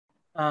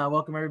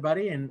Welcome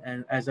everybody,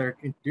 and as are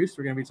introduced,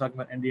 we're going to be talking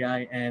about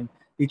NDI and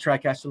the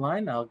TriCaster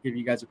line. I'll give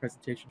you guys a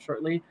presentation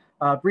shortly.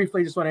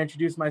 Briefly, just want to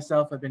introduce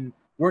myself. I've been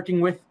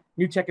working with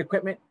NewTek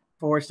equipment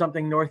for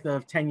something north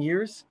of 10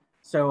 years.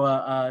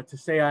 So to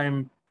say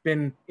I'm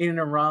been in and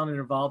around and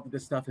involved with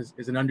this stuff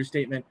is an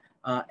understatement.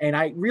 And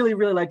I really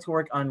like to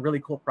work on really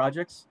cool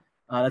projects.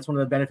 That's one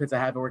of the benefits I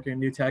have of working in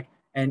NewTek.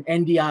 And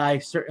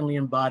NDI certainly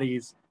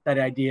embodies that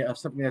idea of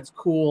something that's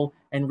cool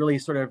and really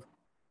sort of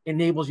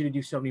enables you to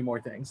do so many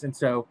more things. And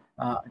so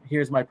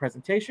here's my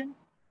presentation.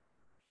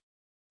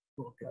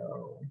 We'll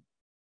go.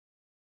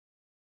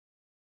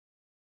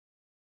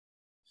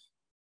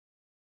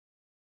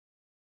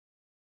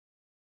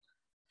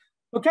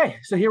 Okay,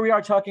 so here we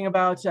are talking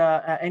about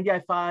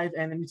NDI 5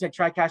 and the NewTek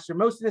TriCaster.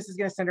 Most of this is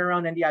going to center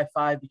around NDI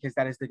 5 because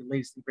that is the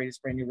latest and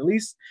greatest brand new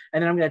release.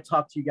 And then I'm going to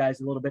talk to you guys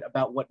a little bit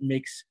about what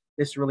makes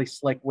this really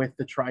slick with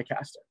the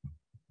TriCaster.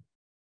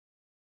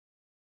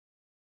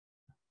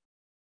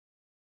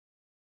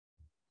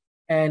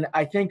 And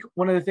I think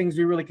one of the things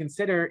we really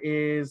consider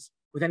is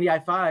with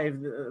NDI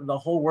 5, the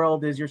whole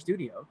world is your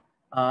studio.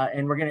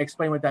 And we're going to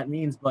explain what that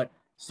means, but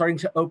starting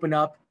to open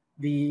up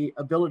the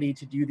ability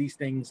to do these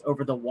things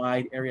over the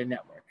wide area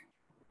network.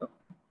 Oh,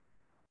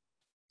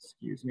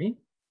 excuse me.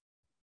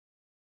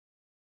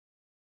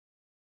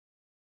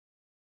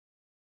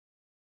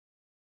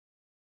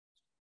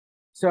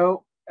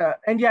 So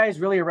NDI is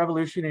really a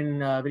revolution in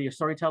video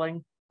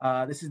storytelling.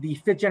 This is the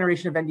 5th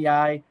generation of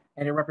NDI,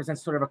 and it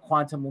represents sort of a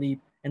quantum leap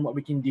in what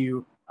we can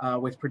do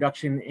with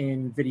production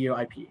in video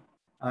IP.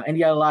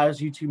 NDI allows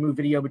you to move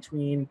video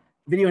between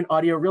video and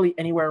audio really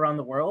anywhere around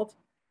the world.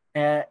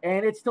 And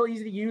it's still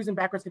easy to use and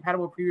backwards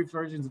compatible previous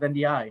versions of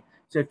NDI.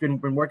 So if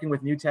you've been working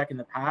with NewTek in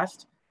the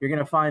past, you're going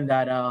to find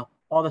that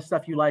all the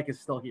stuff you like is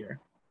still here.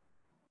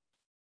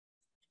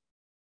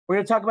 We're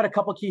going to talk about a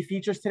couple key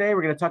features today.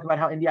 We're going to talk about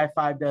how NDI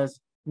 5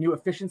 does new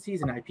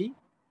efficiencies in IP.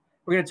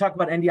 We're going to talk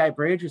about NDI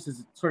Bridge, which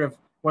is sort of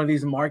one of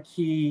these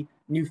marquee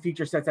new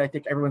feature sets that I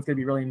think everyone's going to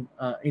be really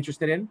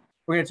interested in.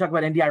 We're going to talk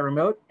about NDI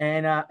Remote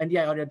and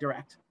NDI Audio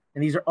Direct.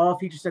 And these are all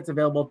feature sets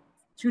available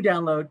to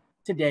download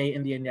today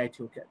in the NDI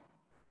Toolkit.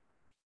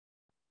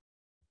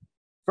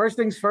 First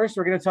things first,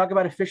 we're going to talk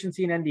about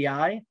efficiency in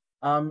NDI.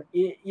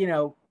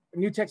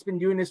 NewTek's been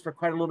doing this for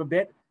quite a little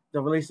bit.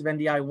 The release of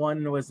NDI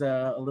 1 was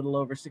a little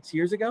over 6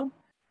 years ago.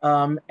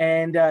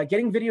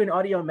 Getting video and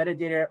audio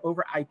metadata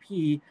over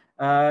IP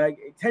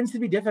tends to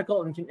be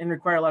difficult and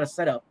require a lot of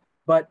setup.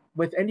 But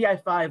with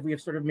NDI 5, we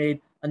have sort of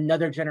made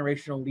another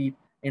generational leap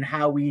in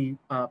how we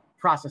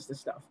process this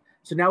stuff.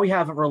 So now we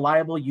have a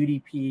reliable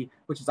UDP,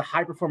 which is a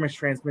high-performance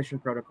transmission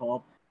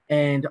protocol.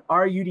 And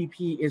our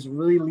UDP is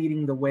really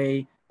leading the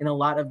way in a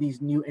lot of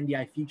these new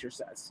NDI feature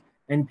sets.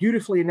 And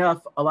beautifully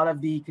enough, a lot of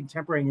the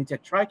contemporary NewTek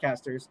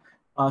TriCasters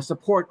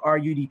support our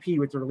UDP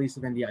with the release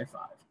of NDI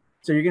 5.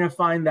 So you're going to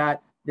find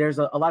that there's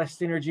a lot of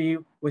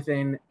synergy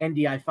within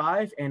NDI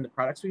 5 and the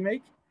products we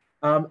make.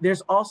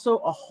 There's also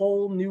a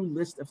whole new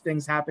list of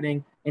things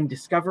happening in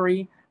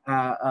discovery,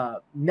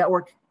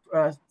 network,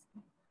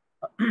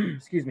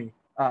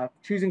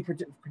 choosing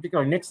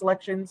particular NIC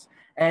selections,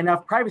 and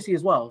privacy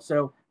as well.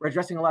 So we're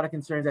addressing a lot of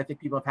concerns I think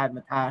people have had in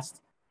the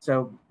past.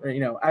 So,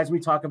 as we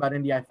talk about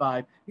NDI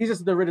 5, these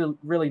are the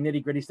really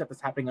nitty-gritty stuff that's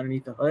happening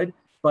underneath the hood.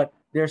 But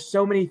there's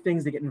so many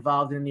things that get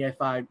involved in NDI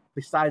 5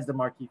 besides the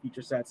marquee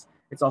feature sets.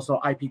 It's also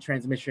IP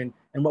transmission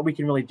and what we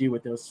can really do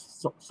with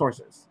those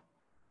sources.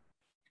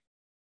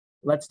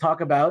 Let's talk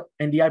about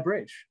NDI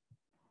Bridge.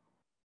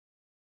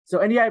 So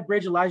NDI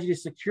Bridge allows you to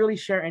securely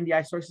share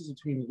NDI sources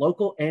between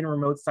local and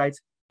remote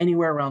sites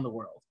anywhere around the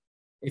world.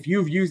 If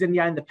you've used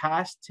NDI in the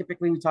past,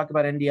 typically we talk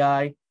about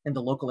NDI in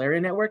the local area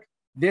network.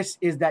 This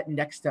is that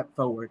next step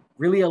forward,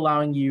 really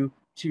allowing you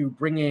to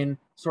bring in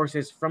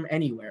sources from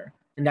anywhere.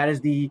 And that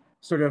is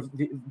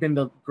been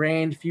the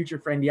grand future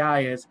for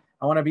NDI is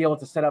I want to be able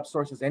to set up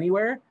sources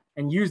anywhere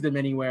and use them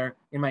anywhere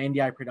in my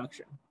NDI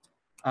production.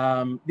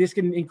 This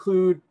can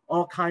include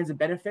all kinds of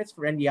benefits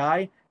for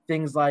NDI,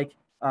 things like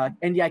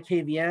NDI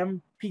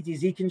KVM,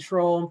 PTZ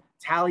control,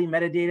 tally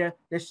metadata.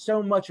 There's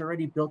so much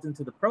already built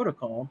into the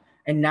protocol.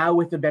 And now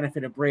with the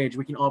benefit of Bridge,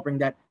 we can all bring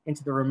that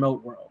into the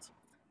remote world.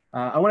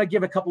 I want to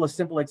give a couple of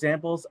simple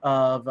examples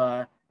of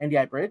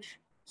NDI Bridge.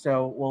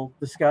 So we'll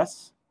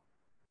discuss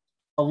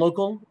a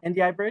local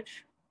NDI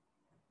Bridge.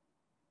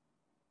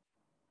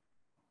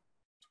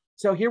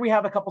 So here we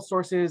have a couple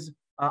sources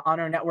on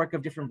our network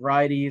of different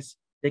varieties.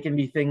 They can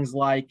be things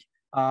like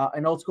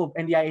an old school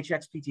NDI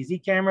HX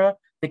PTZ camera.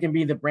 They can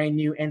be the brand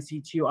new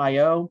NC2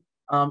 IO.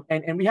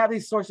 And we have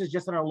these sources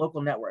just on our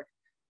local network.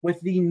 With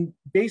the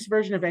base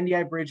version of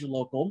NDI Bridge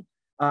Local,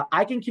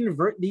 I can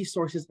convert these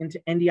sources into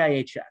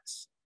NDI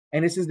HX.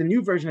 And this is the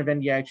new version of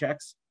NDI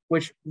HX,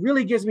 which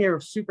really gives me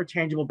a super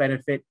tangible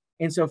benefit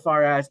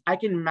insofar as I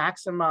can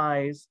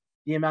maximize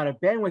the amount of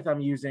bandwidth I'm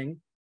using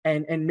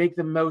and make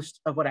the most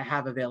of what I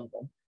have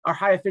available. Our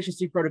high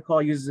efficiency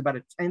protocol uses about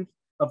 1/10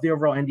 of the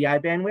overall NDI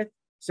bandwidth.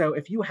 So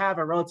if you have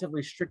a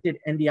relatively restricted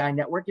NDI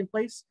network in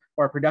place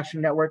or a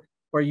production network,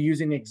 or you're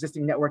using the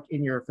existing network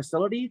in your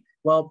facility,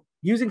 well,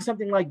 using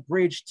something like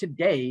Bridge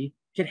today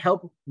can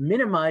help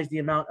minimize the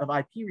amount of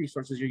IP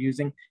resources you're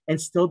using and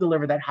still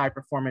deliver that high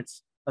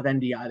performance of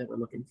NDI that we're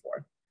looking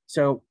for.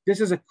 So this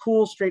is a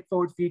cool,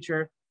 straightforward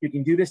feature. You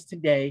can do this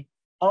today.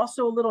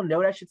 Also, a little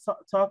note I should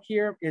talk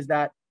here is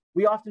that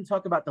we often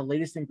talk about the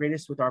latest and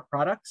greatest with our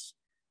products.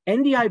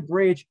 NDI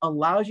Bridge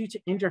allows you to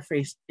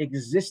interface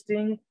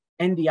existing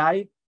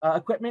NDI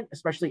equipment,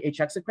 especially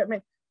HX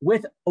equipment,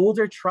 with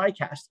older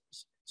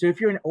TriCasters. So if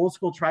you're an old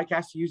school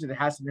TriCaster user that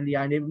has some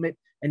NDI enablement,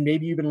 and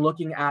maybe you've been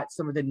looking at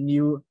some of the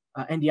new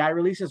NDI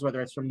releases,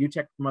 whether it's from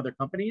NewTek or from other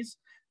companies,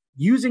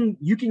 you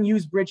can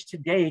use Bridge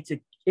today to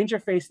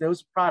interface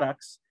those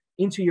products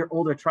into your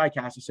older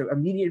TriCaster. So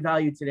immediate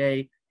value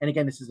today. And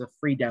again, this is a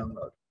free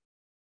download.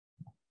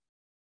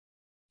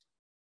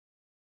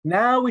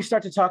 Now we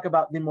start to talk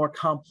about the more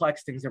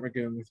complex things that we're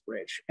doing with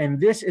Bridge. And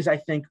this is, I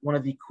think, one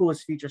of the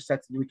coolest feature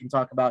sets that we can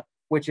talk about,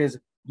 which is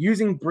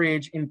using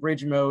Bridge in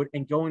Bridge mode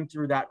and going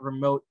through that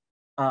remote,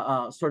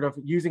 sort of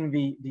using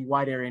the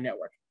wide area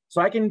network.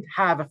 So I can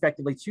have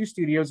effectively two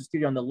studios, a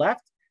studio on the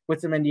left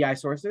with some NDI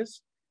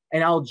sources,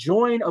 and I'll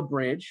join a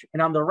bridge.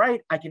 And on the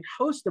right, I can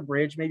host a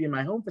bridge, maybe in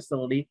my home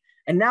facility.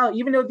 And now,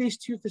 even though these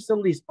two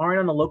facilities aren't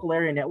on the local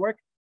area network,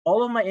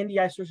 all of my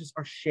NDI sources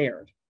are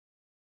shared.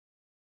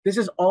 This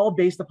is all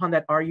based upon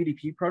that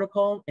RUDP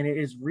protocol, and it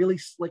is really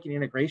slick in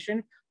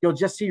integration. You'll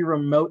just see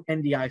remote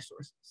NDI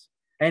sources.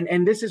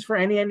 And this is for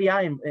any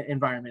NDI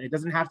environment. It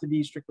doesn't have to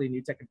be strictly a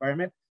NewTek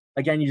environment.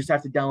 Again, you just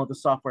have to download the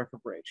software for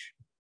Bridge.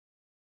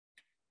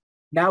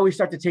 Now we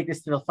start to take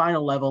this to the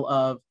final level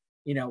of,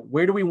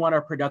 where do we want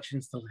our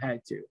productions to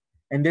head to?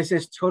 And this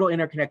is total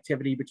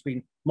interconnectivity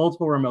between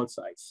multiple remote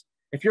sites.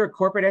 If you're a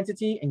corporate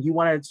entity and you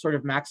want to sort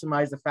of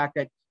maximize the fact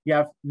that you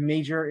have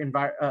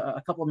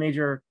a couple of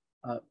major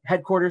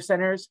headquarters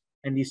centers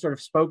and these sort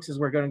of spokes as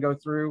we're going to go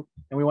through,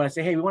 and we want to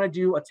say, hey, we want to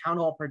do a town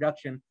hall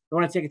production, we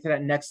want to take it to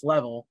that next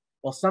level.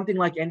 Well, something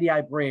like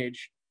NDI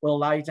Bridge will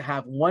allow you to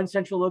have one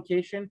central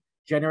location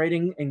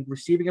generating and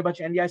receiving a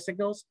bunch of NDI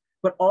signals,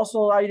 but also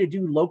allow you to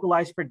do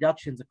localized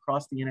productions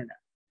across the internet.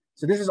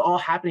 So this is all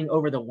happening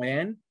over the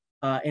WAN,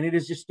 and it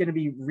is just going to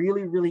be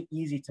really, really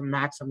easy to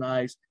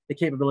maximize the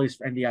capabilities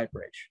for NDI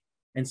Bridge.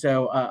 And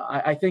so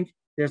I think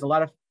there's a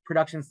lot of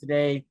productions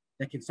today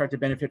that can start to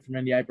benefit from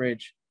NDI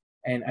Bridge.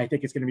 And I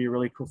think it's going to be a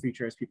really cool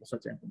feature as people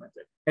start to implement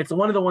it. It's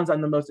one of the ones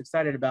I'm the most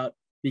excited about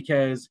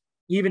because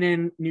even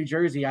in New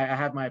Jersey, I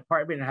have my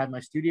apartment and I have my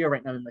studio.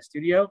 Right now I'm in my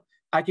studio.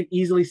 I can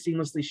easily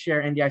seamlessly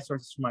share NDI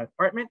sources from my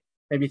apartment,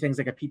 maybe things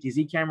like a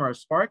PTZ camera or a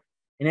Spark,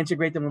 and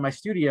integrate them with my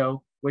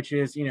studio, which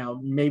is,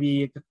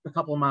 maybe a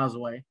couple of miles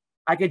away.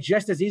 I could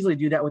just as easily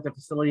do that with a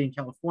facility in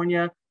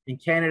California, in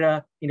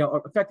Canada,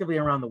 effectively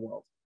around the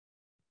world.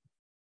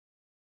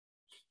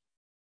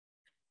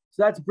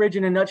 So that's Bridge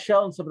in a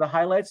nutshell and some of the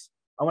highlights.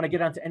 I want to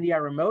get onto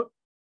NDI Remote.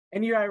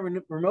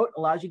 NDI Remote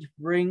allows you to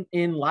bring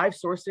in live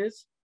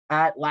sources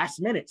at last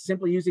minute,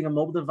 simply using a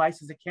mobile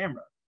device as a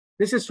camera.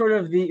 This is sort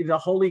of the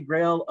holy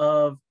grail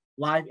of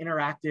live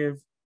interactive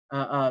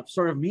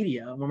sort of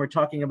media when we're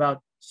talking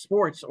about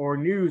sports or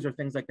news or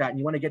things like that, and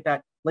you want to get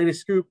that latest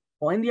scoop.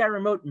 Well, NDI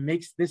Remote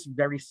makes this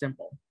very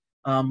simple.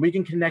 We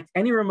can connect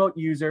any remote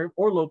user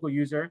or local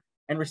user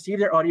and receive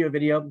their audio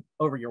video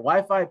over your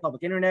Wi-Fi,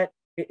 public internet.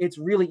 It's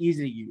really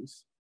easy to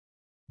use.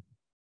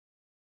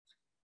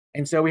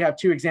 And so we have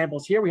two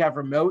examples here. We have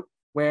remote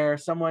where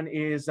someone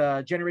is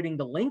generating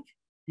the link.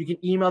 You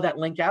can email that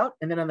link out,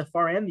 and then on the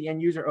far end, the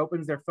end user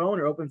opens their phone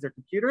or opens their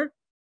computer,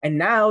 and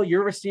now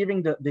you're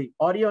receiving the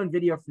audio and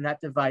video from that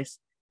device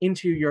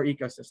into your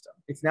ecosystem.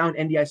 It's now an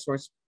NDI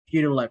source for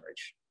you to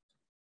leverage.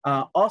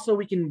 Also,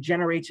 we can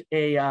generate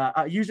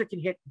a user can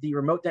hit the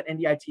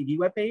remote.ndi TV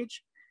webpage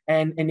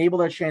and enable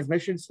their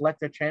transmission, select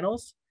their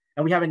channels,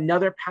 and we have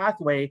another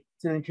pathway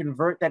to then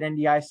convert that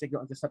NDI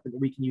signal into something that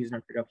we can use in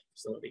our production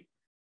facility.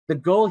 The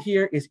goal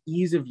here is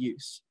ease of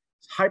use.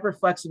 It's hyper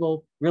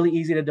flexible, really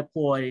easy to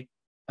deploy.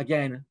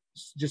 Again,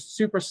 just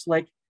super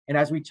slick. And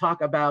as we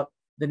talk about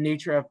the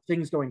nature of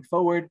things going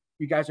forward,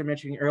 you guys were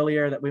mentioning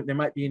earlier that there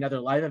might be another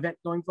live event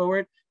going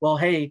forward. Well,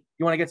 hey,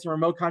 you want to get some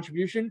remote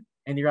contribution?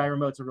 NDI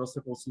Remote's a real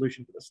simple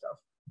solution for this stuff.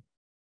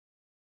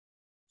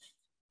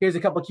 Here's a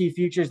couple of key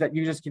features that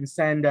users can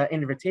send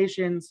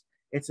invitations.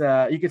 You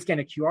can scan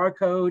a QR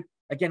code.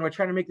 Again, we're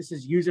trying to make this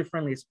as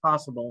user-friendly as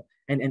possible,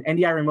 and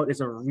NDI Remote is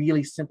a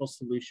really simple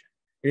solution.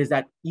 It is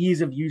that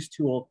ease of use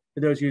tool for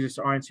those users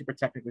who aren't super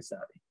technically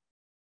savvy.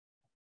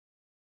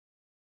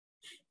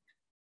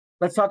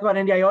 Let's talk about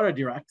NDI Auto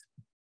Direct.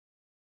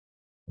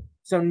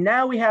 So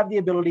now we have the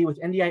ability with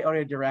NDI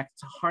Audio Direct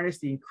to harness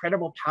the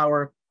incredible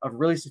power of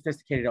really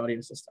sophisticated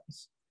audio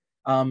systems.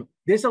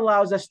 This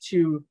allows us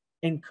to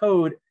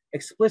encode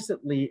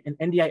explicitly an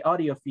NDI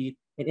audio feed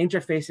and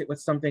interface it with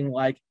something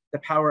like the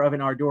power of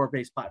an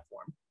Ardour-based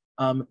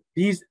platform.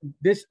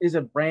 This is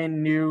a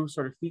brand new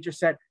sort of feature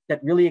set that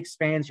really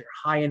expands your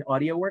high-end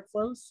audio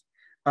workflows.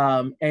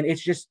 And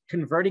it's just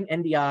converting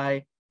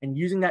NDI and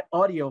using that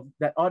audio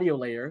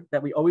layer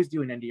that we always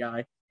do in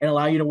NDI and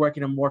allow you to work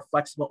in a more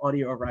flexible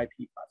audio over IP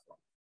platform.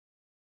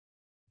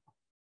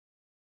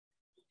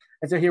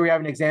 And so here we have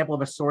an example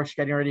of a source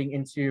generating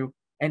into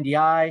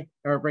NDI, and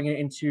we're bringing it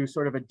into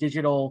sort of a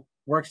digital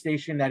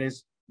workstation that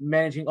is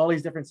managing all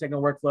these different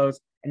signal workflows.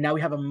 And now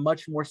we have a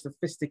much more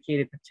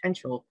sophisticated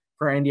potential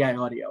for NDI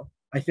audio.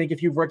 I think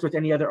if you've worked with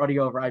any other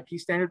audio over IP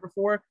standard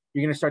before,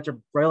 you're going to start to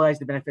realize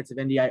the benefits of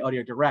NDI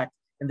audio direct.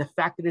 And the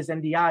fact that it's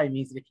NDI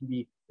means that it can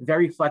be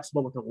very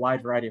flexible with a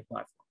wide variety of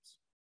platforms.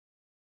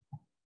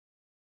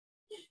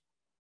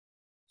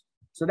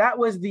 So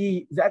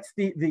that's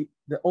the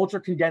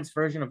ultra condensed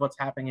version of what's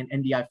happening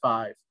in NDI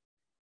 5.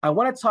 I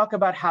want to talk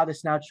about how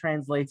this now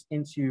translates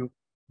into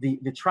the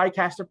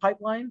TriCaster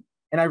pipeline.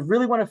 And I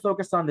really want to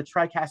focus on the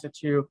TriCaster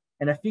 2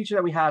 and a feature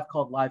that we have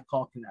called Live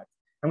Call Connect.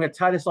 I'm going to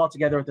tie this all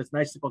together with this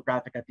nice simple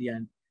graphic at the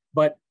end.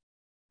 But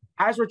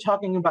as we're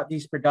talking about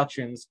these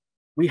productions,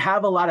 we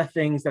have a lot of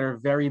things that are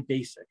very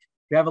basic.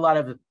 We have a lot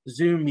of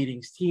Zoom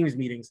meetings, Teams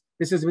meetings.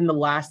 This has been the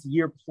last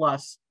year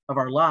plus of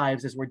our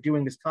lives as we're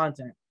doing this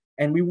content.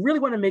 And we really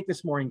want to make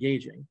this more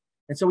engaging.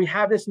 And so we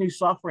have this new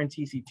software in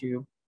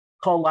TC2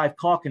 called Live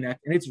Call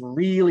Connect, and it's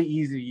really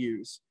easy to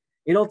use.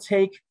 It'll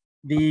take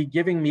the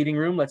giving meeting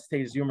room, let's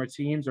say Zoom or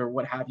Teams or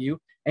what have you,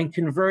 and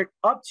convert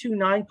up to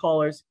 9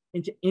 callers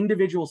into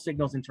individual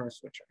signals into our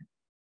switcher.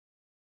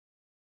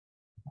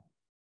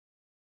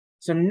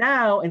 So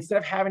now, instead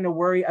of having to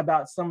worry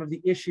about some of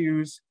the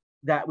issues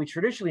that we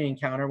traditionally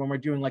encounter when we're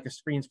doing like a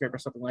screen scrape or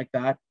something like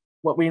that,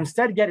 what we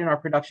instead get in our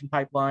production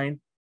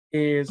pipeline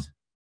is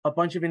a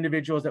bunch of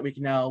individuals that we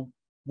can now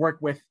work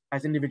with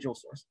as individual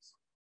sources.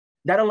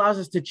 That allows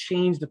us to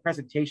change the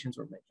presentations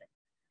we're making.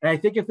 And I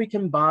think if we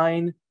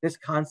combine this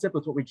concept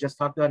with what we just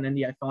talked about in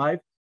NDI 5,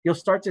 you'll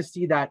start to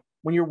see that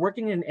when you're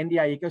working in an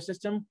NDI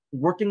ecosystem,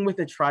 working with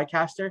a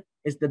TriCaster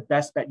is the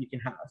best bet you can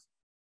have.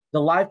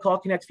 The Live Call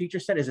Connect feature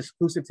set is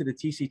exclusive to the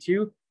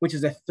TC2, which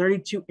is a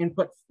 32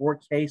 input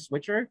 4K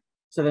switcher.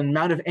 So the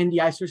amount of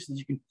NDI sources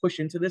you can push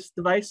into this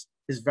device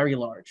is very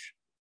large.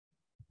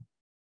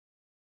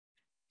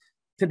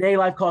 Today,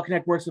 Live Call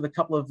Connect works with a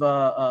couple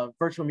of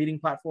virtual meeting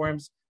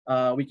platforms.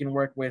 We can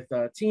work with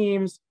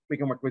Teams, we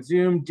can work with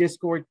Zoom,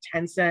 Discord,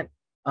 Tencent,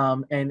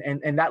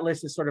 and that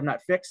list is sort of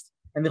not fixed.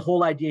 And the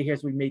whole idea here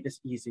is we made this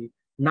easy.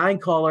 9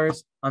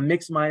 callers, a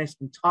mix minus,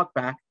 and talk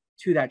back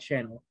to that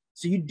channel.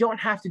 So you don't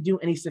have to do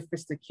any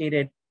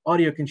sophisticated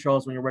audio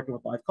controls when you're working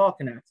with Live Call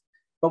Connect.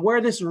 But where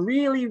this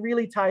really,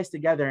 really ties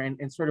together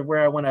and sort of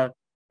where I want to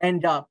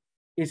end up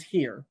is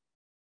here.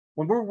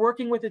 When we're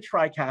working with a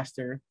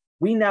TriCaster,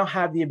 we now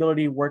have the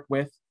ability to work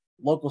with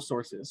local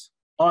sources,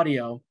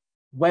 audio,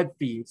 web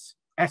feeds,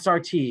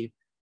 SRT,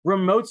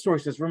 remote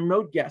sources,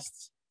 remote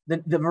guests.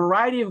 The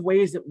variety of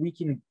ways that we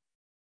can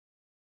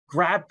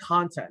grab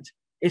content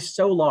is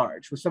so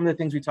large with some of the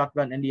things we talked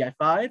about in NDI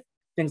 5,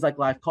 things like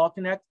Live Call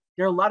Connect.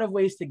 There are a lot of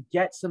ways to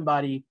get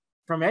somebody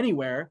from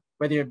anywhere,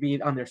 whether it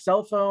be on their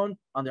cell phone,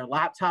 on their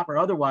laptop, or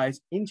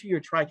otherwise, into your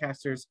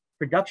TriCaster's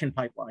production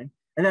pipeline.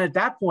 And then at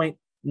that point,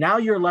 now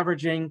you're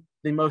leveraging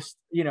the most,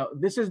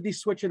 this is the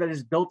switcher that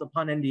is built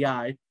upon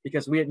NDI,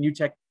 because we at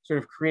NewTek sort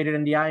of created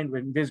NDI and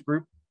with Viz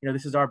Group,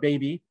 this is our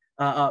baby.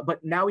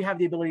 But now we have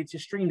the ability to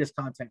stream this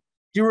content,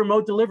 do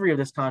remote delivery of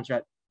this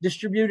content,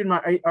 distribute in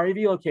our AV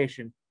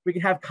location. We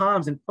can have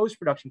comms and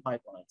post-production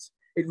pipelines.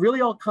 It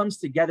really all comes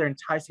together and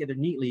ties together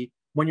neatly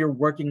when you're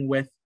working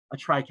with a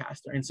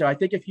TriCaster. And so I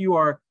think if you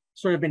are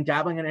sort of been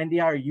dabbling in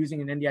NDI or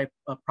using an NDI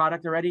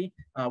product already,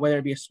 whether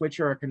it be a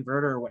switcher or a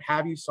converter or what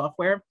have you,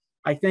 software,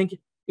 I think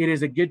it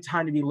is a good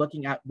time to be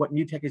looking at what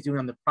NewTek is doing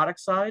on the product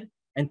side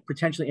and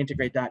potentially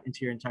integrate that into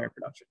your entire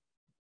production.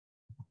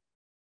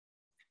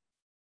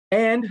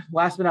 And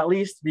last but not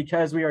least,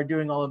 because we are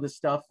doing all of this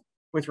stuff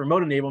with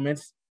remote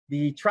enablements,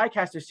 the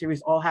TriCaster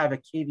series all have a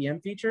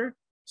KVM feature.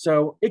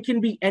 So it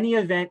can be any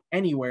event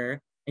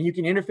anywhere, and you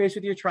can interface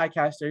with your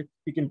TriCaster.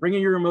 You can bring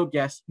in your remote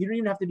guests. You don't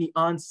even have to be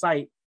on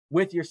site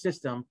with your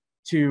system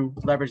to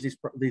leverage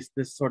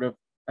this sort of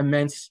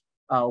immense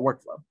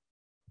workflow.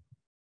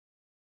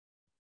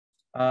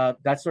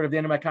 That's sort of the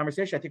end of my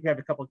conversation. I think we have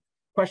a couple of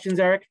questions,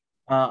 Eric.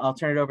 I'll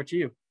turn it over to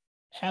you.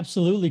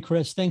 Absolutely,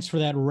 Chris. Thanks for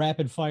that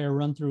rapid fire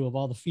run through of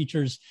all the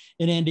features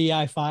in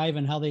NDI 5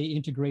 and how they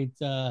integrate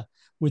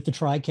with the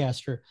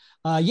TriCaster.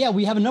 Yeah,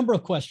 we have a number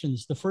of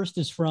questions. The first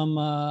is from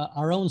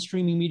our own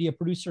streaming media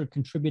producer,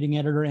 contributing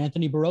editor,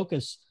 Anthony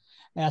Barocas,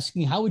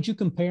 asking, how would you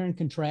compare and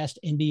contrast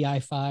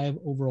NDI 5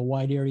 over a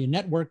wide area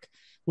network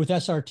with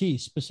SRT,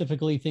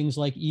 specifically things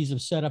like ease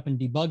of setup and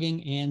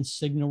debugging and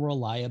signal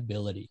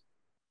reliability?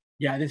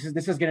 Yeah, this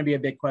is going to be a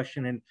big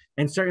question,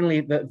 and certainly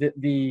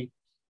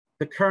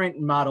the current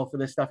model for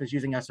this stuff is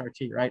using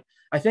SRT, right?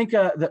 I think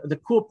the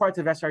cool parts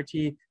of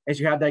SRT is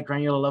you have that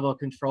granular level of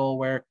control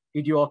where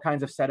you do all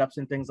kinds of setups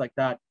and things like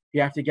that.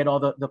 You have to get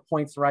all the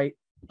points right.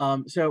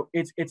 So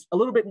it's a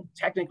little bit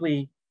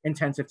technically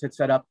intensive to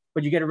set up,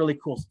 but you get a really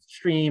cool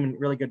stream and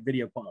really good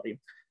video quality.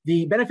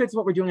 The benefits of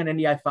what we're doing in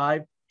NDI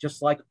 5,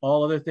 just like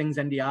all other things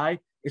NDI,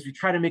 is we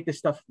try to make this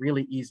stuff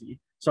really easy.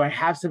 So I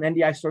have some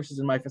NDI sources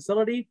in my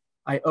facility.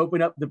 I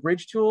open up the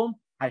bridge tool,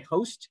 I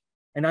host,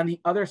 and on the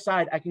other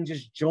side, I can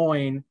just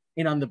join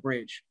in on the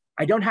bridge.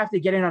 I don't have to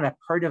get in on a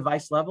per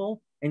device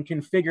level and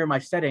configure my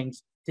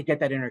settings to get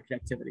that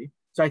interconnectivity.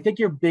 So I think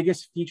your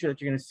biggest feature that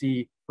you're going to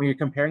see when you're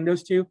comparing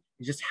those two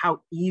is just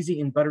how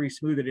easy and buttery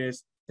smooth it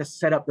is to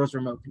set up those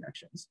remote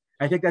connections.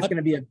 I think that's going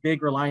to be a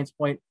big reliance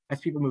point as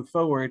people move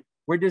forward.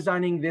 We're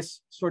designing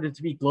this sort of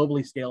to be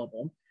globally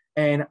scalable.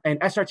 And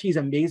SRT is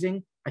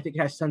amazing. I think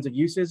it has tons of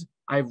uses.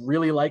 I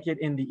really like it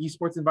in the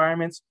esports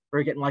environments where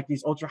you're getting like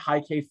these ultra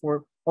high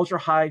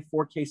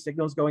 4K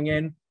signals going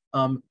in.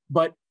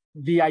 But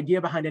the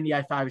idea behind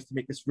NDI 5 is to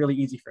make this really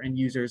easy for end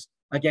users.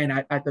 Again,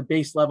 at the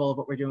base level of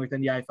what we're doing with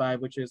NDI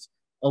 5, which is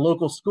a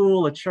local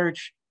school, a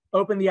church,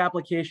 open the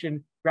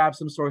application, grab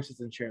some sources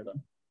and share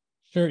them.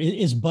 Sure.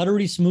 Is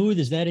buttery smooth?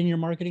 Is that in your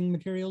marketing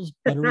materials?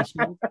 Buttery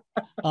smooth?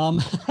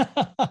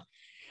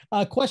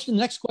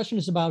 Next question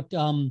is about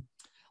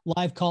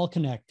Live Call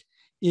Connect.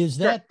 Is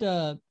that,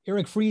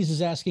 Eric Fries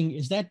is asking,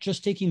 is that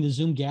just taking the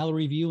Zoom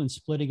gallery view and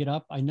splitting it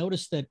up? I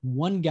noticed that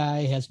one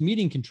guy has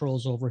meeting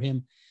controls over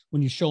him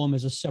when you show him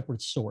as a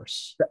separate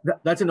source.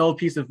 That's an old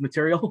piece of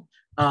material.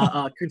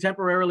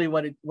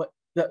 Contemporarily,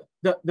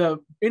 the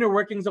inner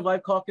workings of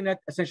Live Call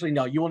Connect, essentially,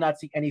 no, you will not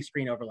see any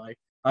screen overlay.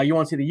 You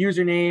won't see the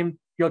username.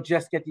 You'll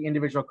just get the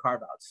individual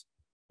carve-outs.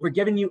 We're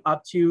giving you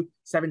up to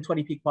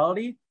 720p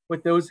quality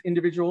with those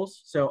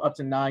individuals, so up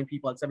to 9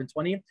 people at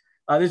 720.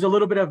 There's a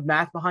little bit of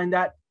math behind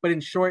that, but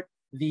in short,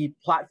 the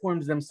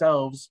platforms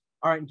themselves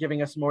aren't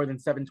giving us more than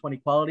 720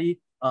 quality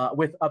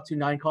with up to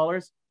 9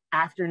 callers.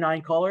 After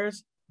 9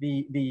 callers,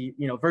 the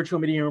virtual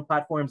meeting room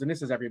platforms, and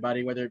this is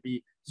everybody, whether it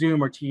be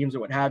Zoom or Teams or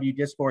what have you,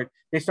 Discord,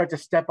 they start to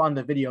step on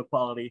the video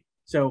quality.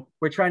 So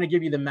we're trying to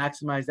give you the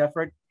maximized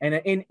effort. And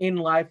in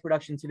live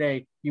production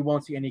today, you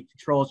won't see any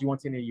controls, you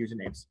won't see any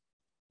usernames.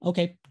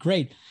 Okay,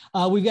 great.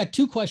 We've got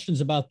 2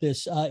 questions about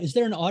this. Is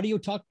there an audio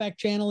talkback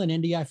channel in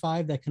NDI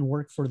 5 that can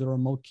work for the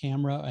remote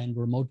camera and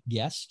remote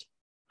guest?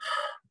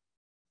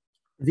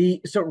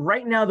 So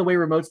right now, the way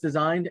remote's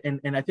designed,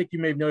 and I think you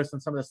may have noticed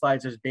on some of the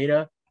slides, there's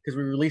beta, because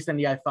we released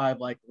NDI 5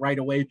 like right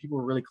away. People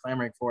were really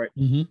clamoring for it.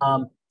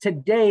 Mm-hmm.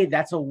 Today,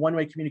 that's a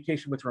one-way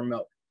communication with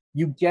remote.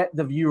 You get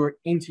the viewer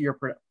into your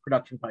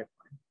production pipeline.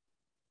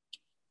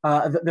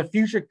 The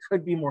future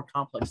could be more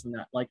complex than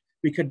that. Like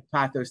we could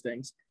path those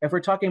things. If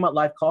we're talking about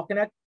Live Call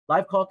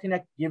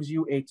Connect gives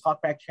you a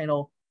talkback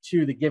channel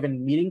to the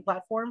given meeting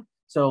platform.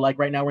 So like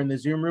right now we're in the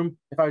Zoom room.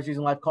 If I was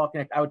using Live Call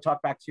Connect, I would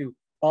talk back to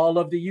all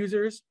of the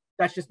users.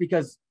 That's just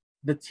because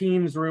the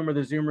Teams room or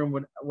the Zoom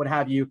room would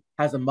have you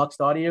has a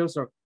muxed audio.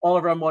 So all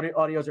of our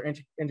audios are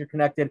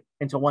interconnected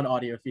into one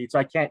audio feed. So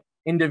I can't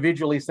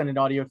individually send an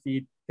audio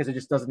feed because it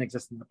just doesn't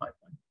exist in the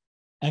pipeline.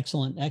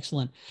 Excellent,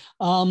 excellent.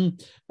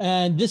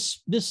 And this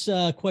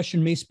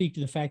question may speak to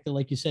the fact that,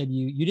 like you said,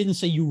 you didn't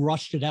say you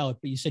rushed it out,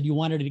 but you said you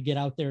wanted it to get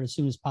out there as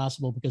soon as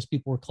possible because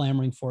people were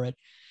clamoring for it.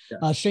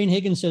 Yeah. Shane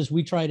Higgins says,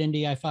 we tried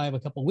NDI 5 a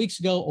couple of weeks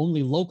ago.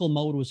 Only local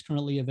mode was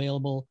currently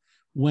available.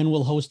 When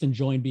will host and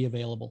join be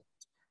available?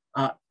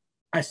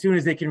 As soon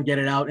as they can get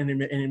it out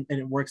and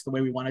it works the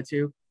way we want it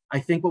to. I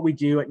think what we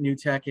do at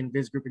NewTek and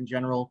Viz Group in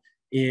general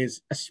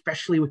is,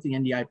 especially with the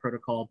NDI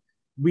protocol,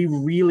 we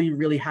really,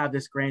 really have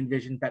this grand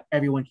vision that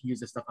everyone can use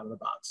this stuff out of the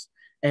box.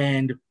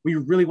 And we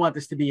really want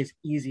this to be as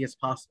easy as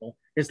possible.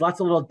 There's lots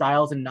of little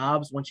dials and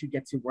knobs once you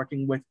get to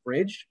working with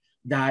Bridge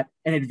that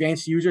an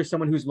advanced user,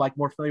 someone who's like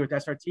more familiar with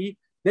SRT,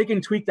 they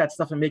can tweak that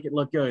stuff and make it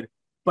look good.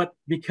 But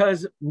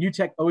because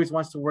NewTek always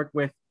wants to work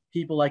with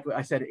people, like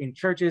I said, in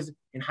churches,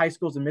 in high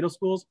schools and middle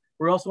schools,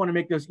 we also want to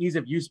make those ease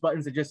of use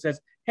buttons that just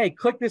says, hey,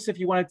 click this if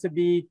you want it to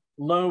be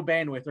low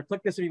bandwidth, or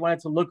click this if you want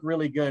it to look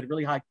really good,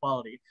 really high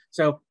quality.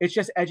 So it's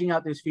just edging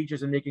out those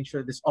features and making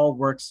sure this all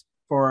works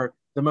for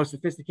the most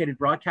sophisticated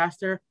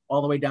broadcaster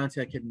all the way down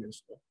to a kid in middle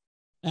school.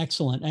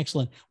 Excellent,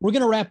 excellent. We're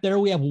going to wrap there.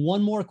 We have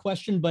one more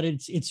question, but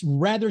it's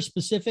rather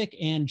specific.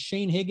 And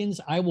Shane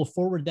Higgins, I will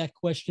forward that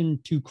question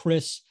to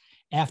Chris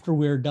after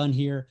we're done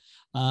here.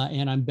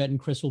 And I'm betting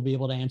Chris will be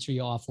able to answer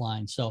you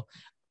offline. So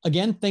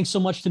again, thanks so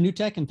much to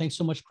NewTek, and thanks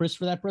so much, Chris,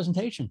 for that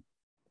presentation.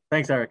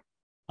 Thanks, Eric.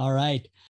 All right.